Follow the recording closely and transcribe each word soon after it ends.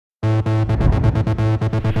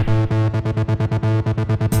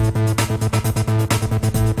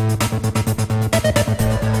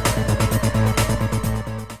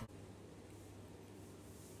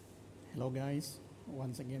guys,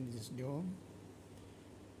 once again this is Joe.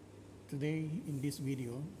 Today in this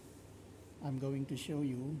video I'm going to show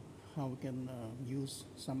you how we can use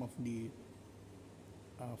some of the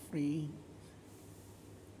free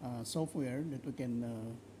software that we can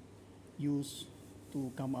use to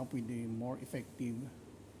come up with a more effective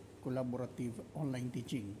collaborative online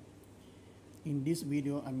teaching. In this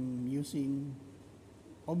video I'm using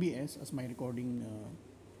OBS as my recording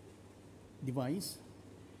device,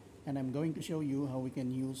 and I'm going to show you how we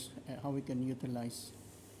can utilize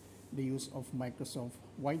the use of Microsoft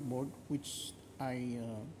Whiteboard, which I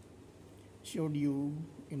showed you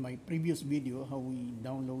in my previous video how we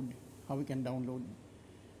can download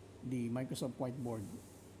the Microsoft Whiteboard.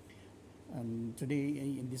 And today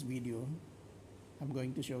in this video I'm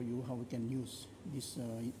going to show you how we can use these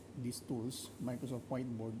tools, Microsoft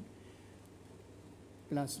Whiteboard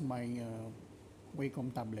plus my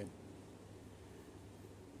Wacom tablet.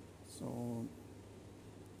 So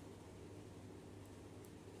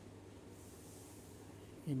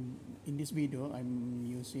in this video I'm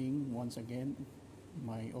using once again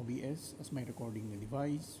my OBS as my recording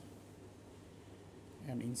device,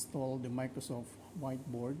 and install the Microsoft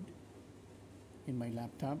Whiteboard in my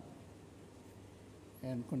laptop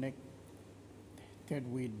and connected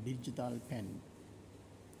with digital pen.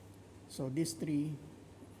 So these three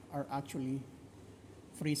are actually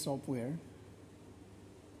free software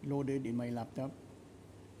loaded in my laptop.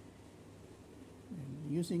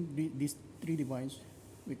 And using these three devices,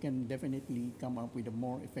 we can definitely come up with a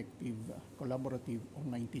more effective collaborative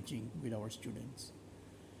online teaching with our students.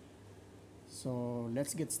 So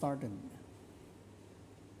let's get started.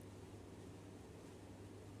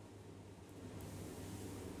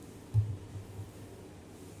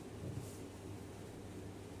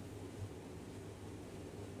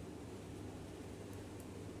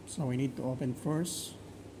 So we need to open first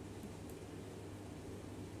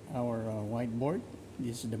our whiteboard.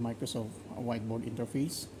 This is the Microsoft Whiteboard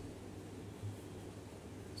interface.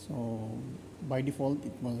 So by default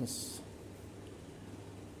it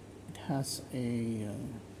has a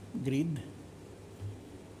grid,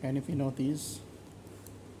 and if you notice,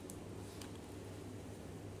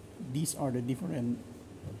 these are the different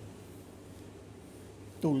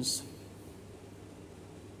tools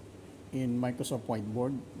in Microsoft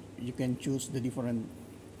Whiteboard. You can choose the different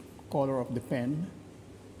color of the pen: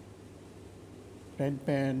 red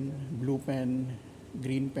pen, blue pen,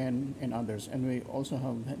 green pen, and others. And we also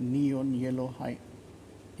have neon yellow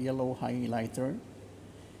highlighter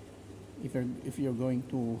if you're going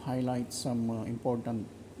to highlight some important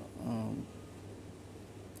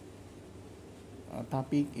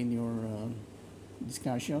topic in your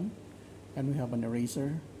discussion. And we have an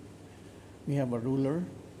eraser, we have a ruler,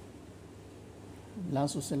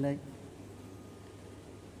 lasso select,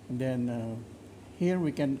 and then here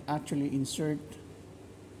we can actually insert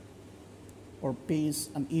or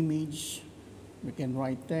paste an image. We can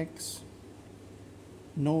write text,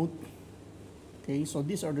 note. Okay, so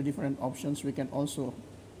these are the different options. We can also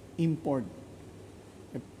import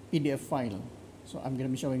a PDF file, so I'm going to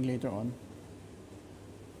be showing later on.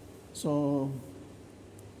 So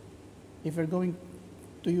if we're going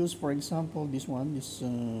to use, for example, this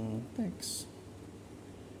text,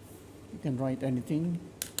 you can write anything.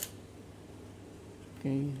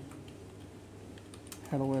 Okay,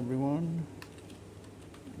 hello everyone,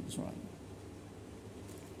 this one.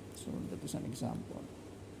 So that is an example.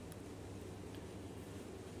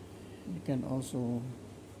 You can also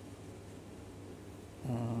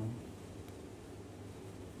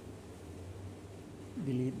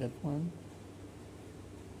delete that one.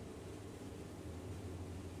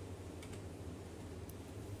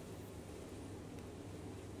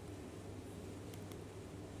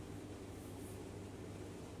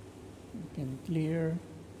 You can clear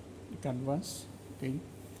the canvas, okay,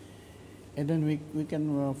 and then we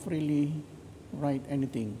can freely write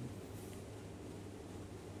anything.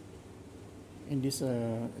 And this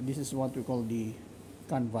is what we call the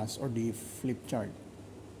canvas or the flip chart.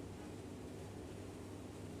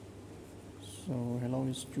 So hello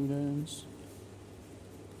students.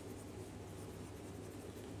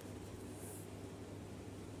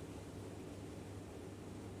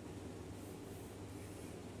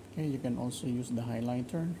 Okay, you can also use the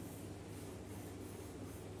highlighter.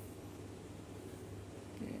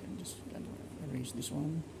 Okay, just erase this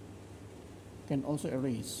one. You can also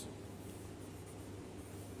erase.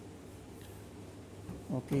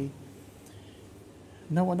 Okay.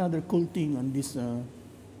 Now another cool thing on this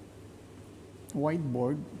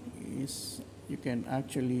whiteboard is you can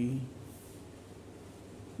actually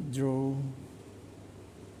draw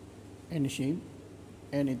any shape.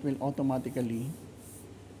 and it will automatically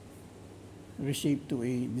reshape to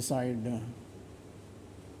a desired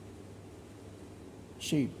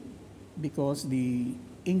shape, because the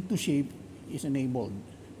ink to shape is enabled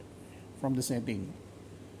from the setting.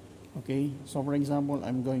 Okay, so for example,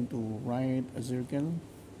 I'm going to write a circle.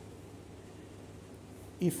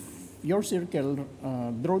 If your circle,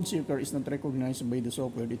 drawn circle, is not recognized by the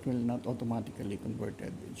software, it will not automatically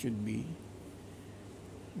converted. It should be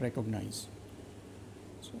recognized.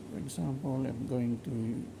 So for example, I'm going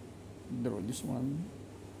to draw this one.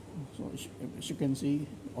 So as you can see,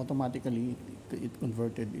 automatically it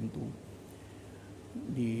converted into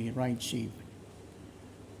the right shape.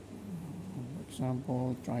 For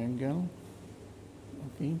example, triangle.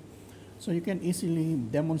 Okay, so you can easily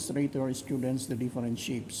demonstrate to your students the different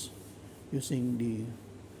shapes using the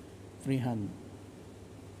freehand.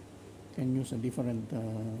 You can use a different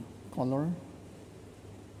color.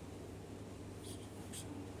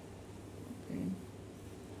 Okay.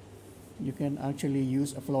 You can actually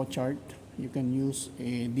use a flow chart. You can use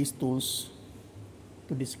these tools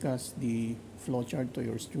to discuss the flow chart to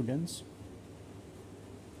your students.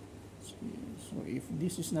 So if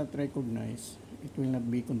this is not recognized, it will not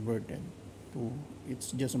be converted to,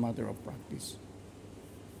 it's just a matter of practice.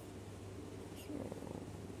 So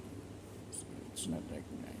it's not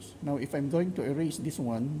recognized. Now if I'm going to erase this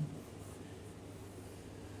one,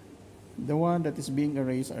 the one that is being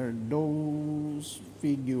erased are those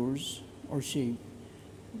figures or shape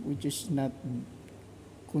which is not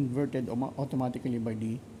converted automatically by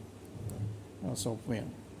the software.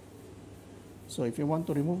 So if you want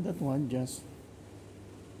to remove that one, just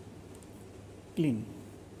clean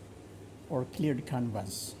or clear the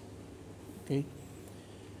canvas. Okay,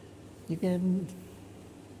 you can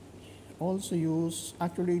also use,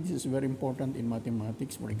 actually this is very important in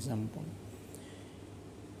mathematics. For example,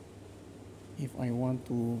 if I want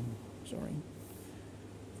to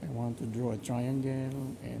draw a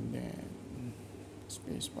triangle and then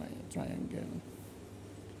space by a triangle,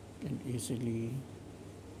 you can easily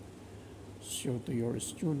show to your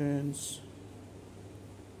students.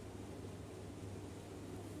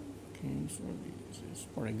 Okay, so this is,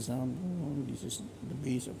 for example, this is the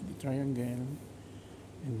base of the triangle,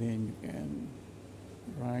 and then you can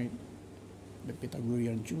write the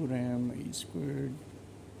Pythagorean theorem, a squared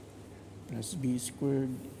plus b squared.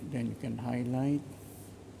 Then you can highlight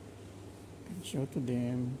and show to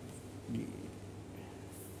them the,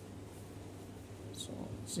 so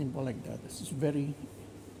simple like that. This is very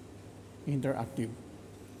interactive.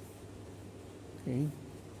 Okay,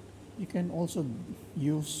 you can also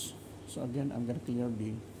use, so again I'm going to clear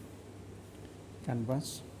the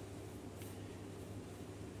canvas.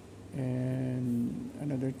 And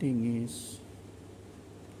another thing is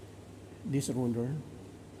this ruler.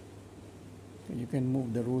 Okay, you can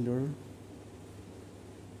move the ruler.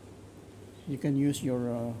 You can use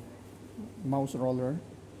your mouse roller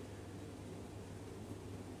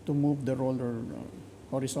to move the roller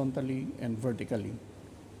horizontally and vertically.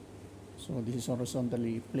 So this is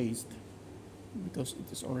horizontally placed because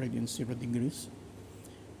it is already in 0 degrees.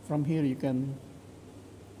 From here you can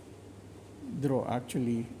draw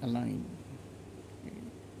actually a line. Okay.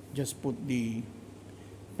 Just put the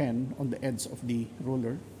pen on the edge of the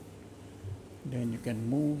ruler, then you can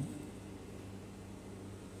move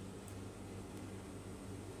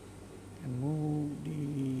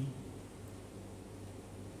the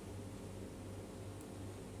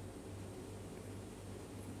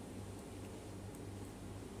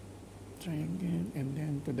triangle, and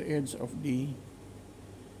then to the edge of the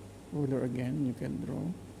ruler again you can draw.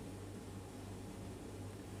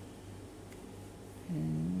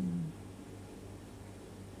 And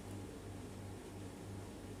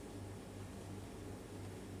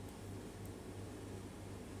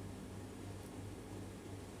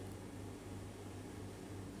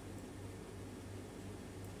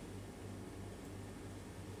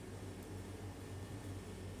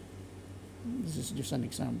this is just an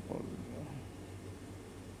example.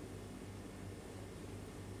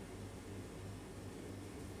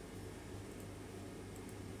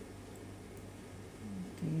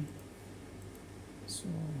 Okay, so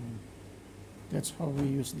that's how we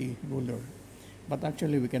use the ruler. But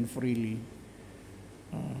actually we can freely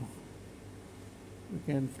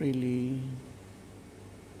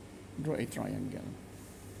draw a triangle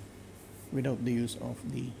without the use of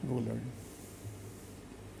the ruler.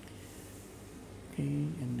 Okay,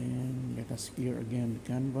 and then let us clear again the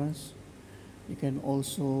canvas. You can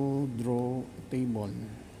also draw a table.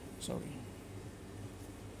 Sorry,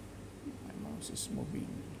 my mouse is moving.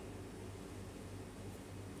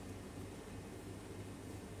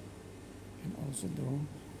 You also draw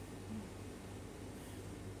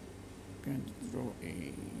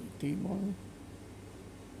a table.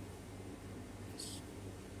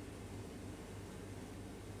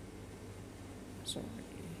 Sorry.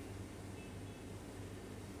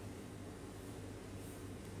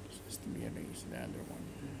 Just to be erased the other one.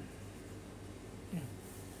 Yeah.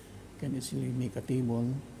 Can easily make a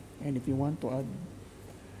table, and if you want to add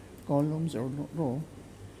columns or row,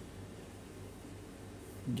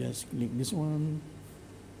 just click this one,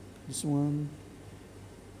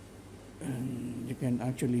 and you can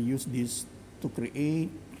actually use this to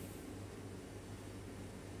create,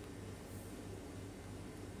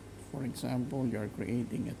 for example, you are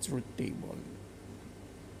creating a truth table.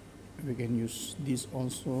 We can use this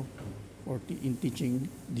also for in teaching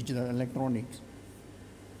digital electronics.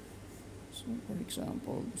 So for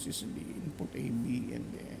example, this is the input AB,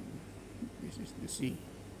 and then this is the C.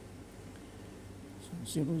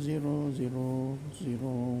 So 0, 0, 0, 0,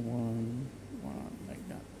 1, 1, like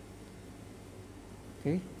that.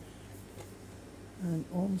 Okay. And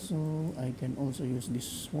also, I can also use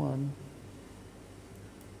this one.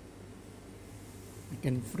 I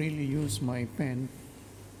can freely use my pen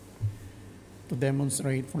to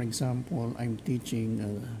demonstrate. For example, I'm teaching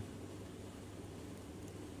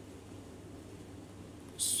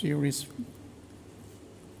series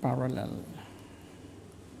parallel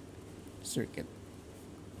circuit.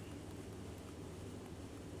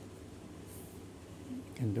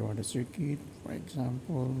 You can draw the circuit, for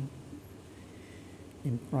example,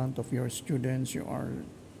 in front of your students. You are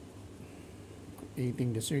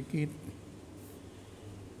creating the circuit,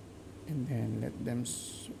 and then let them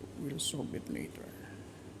will solve it later.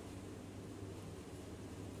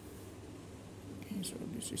 Okay, so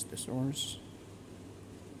this is the source.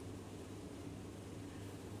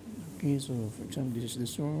 Okay, so for example, this is the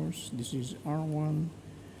source, this is R1,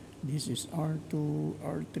 this is R2,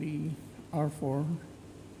 R3, R4.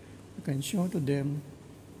 You can show to them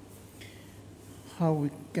how we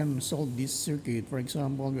can solve this circuit. For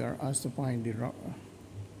example, we are asked to find the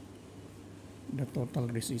total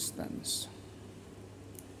resistance.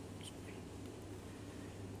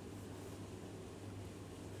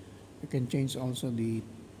 You can change also the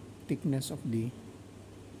thickness of the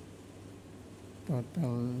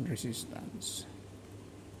total resistance,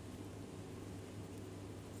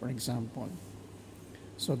 for example.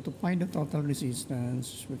 So to find the total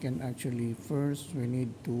resistance, we can actually first we need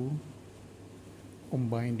to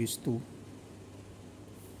combine these two.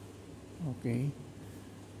 Okay,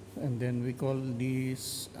 and then we call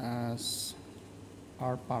this as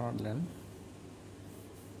R parallel.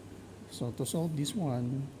 So to solve this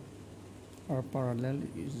one, R parallel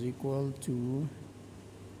is equal to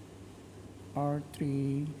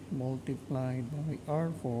R3 multiplied by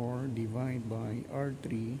R4 divided by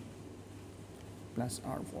R3 plus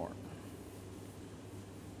R4.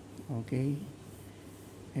 Okay,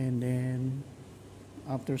 and then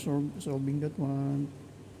after solving that one,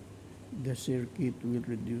 the circuit will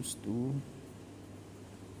reduce to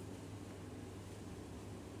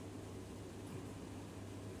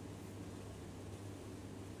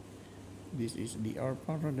this is the R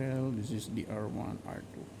parallel, this is the R1,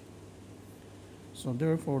 R2. So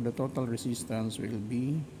therefore, the total resistance will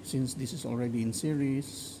be, since this is already in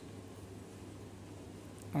series,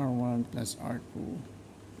 R1 plus R2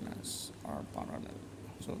 plus R parallel.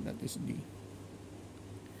 So that is the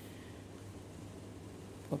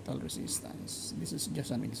total resistance. This is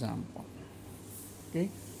just an example. Okay?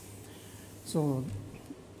 So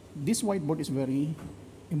this whiteboard is very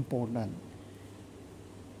important.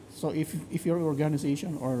 So if your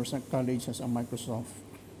organization or college has a Microsoft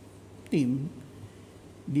team,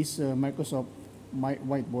 this Microsoft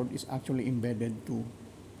whiteboard is actually integrated to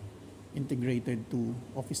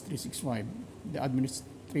Office 365. The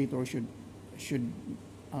administrator should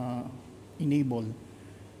enable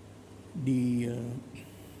the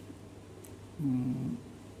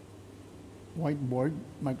whiteboard,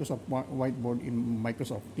 Microsoft whiteboard in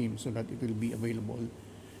Microsoft Teams, so that it will be available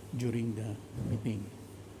during the meeting.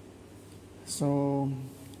 So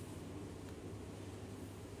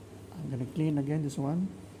I'm going to clean again this one.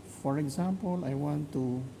 For example, I want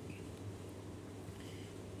to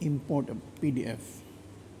import a PDF.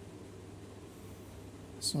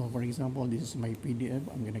 So for example, this is my PDF.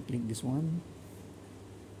 I'm going to click this one.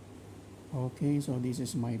 Okay, so this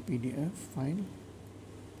is my PDF file.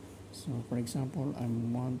 So for example, I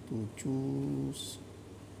want to choose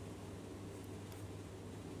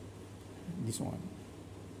this one.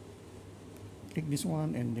 Click this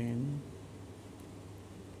one and then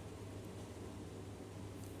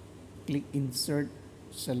click insert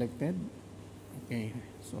selected. Okay,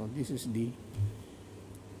 so this is the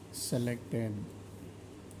selected.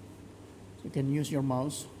 So you can use your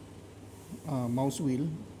mouse wheel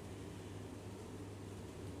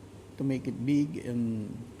to make it big and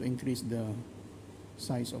to increase the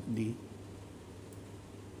size of the.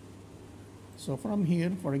 So from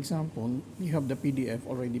here, for example, you have the PDF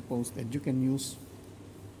already posted. You can use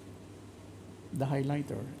the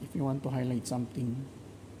highlighter if you want to highlight something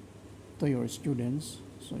to your students.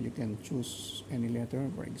 So you can choose any letter.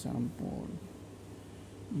 For example,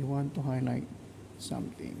 you want to highlight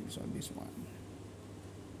something, so this one.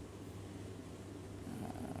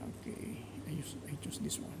 Okay, I choose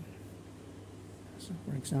this one. So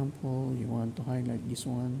for example, you want to highlight this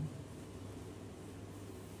one,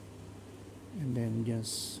 and then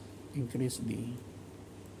just increase the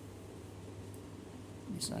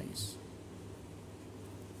size.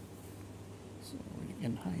 So you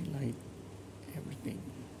can highlight everything.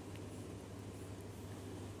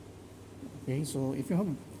 Okay, so if you have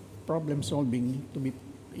problem solving to be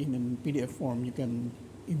in a PDF form, you can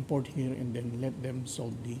import here and then let them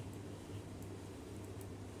solve the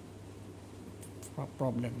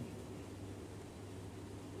problem.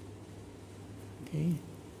 Okay,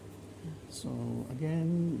 so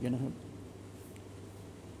again, you're gonna have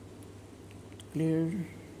clear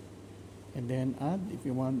and then add. If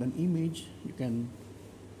you want an image, you can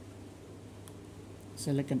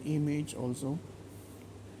select an image also.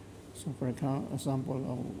 So for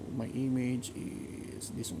example, my image is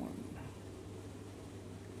this one.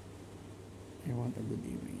 I want a good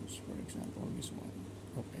image, for example, this one.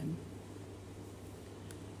 Open.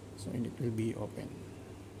 So and it will be open.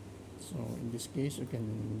 So in this case, you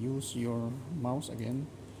can use your mouse again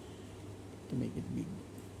to make it big,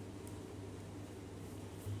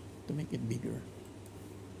 to make it bigger.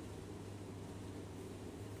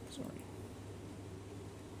 Sorry.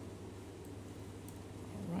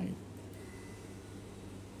 All right.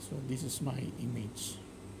 So this is my image.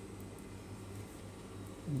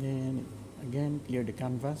 And then again, clear the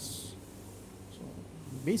canvas. So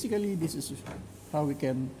basically, this is how we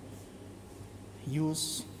can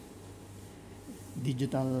use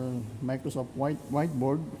digital Microsoft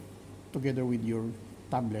Whiteboard together with your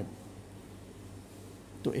tablet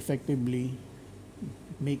to effectively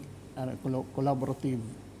make a collaborative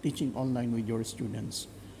teaching online with your students.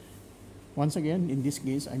 Once again, in this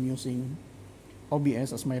case, I'm using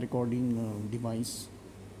OBS as my recording device.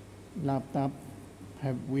 Laptop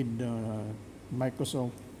have with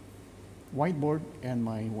Microsoft Whiteboard and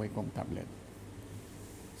my Wacom tablet.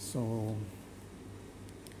 So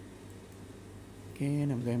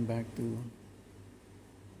again, I'm going back to.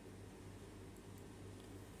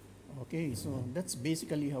 Okay, so that's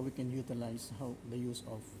basically how we can utilize the use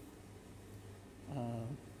of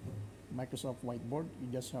Microsoft Whiteboard.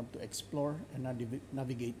 You just have to explore and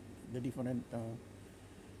navigate the different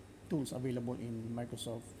tools available in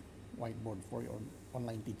Microsoft Whiteboard for your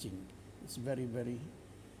online teaching. It's very, very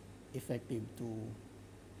effective to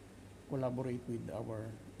collaborate with our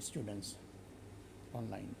students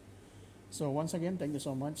online. So once again, thank you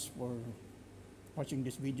so much for watching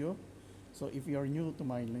this video. So if you are new to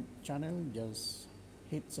my channel, just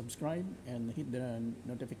hit subscribe and hit the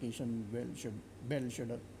notification bell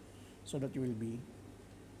so that you will be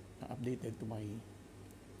updated to my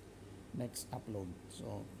next upload.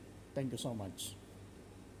 So thank you so much.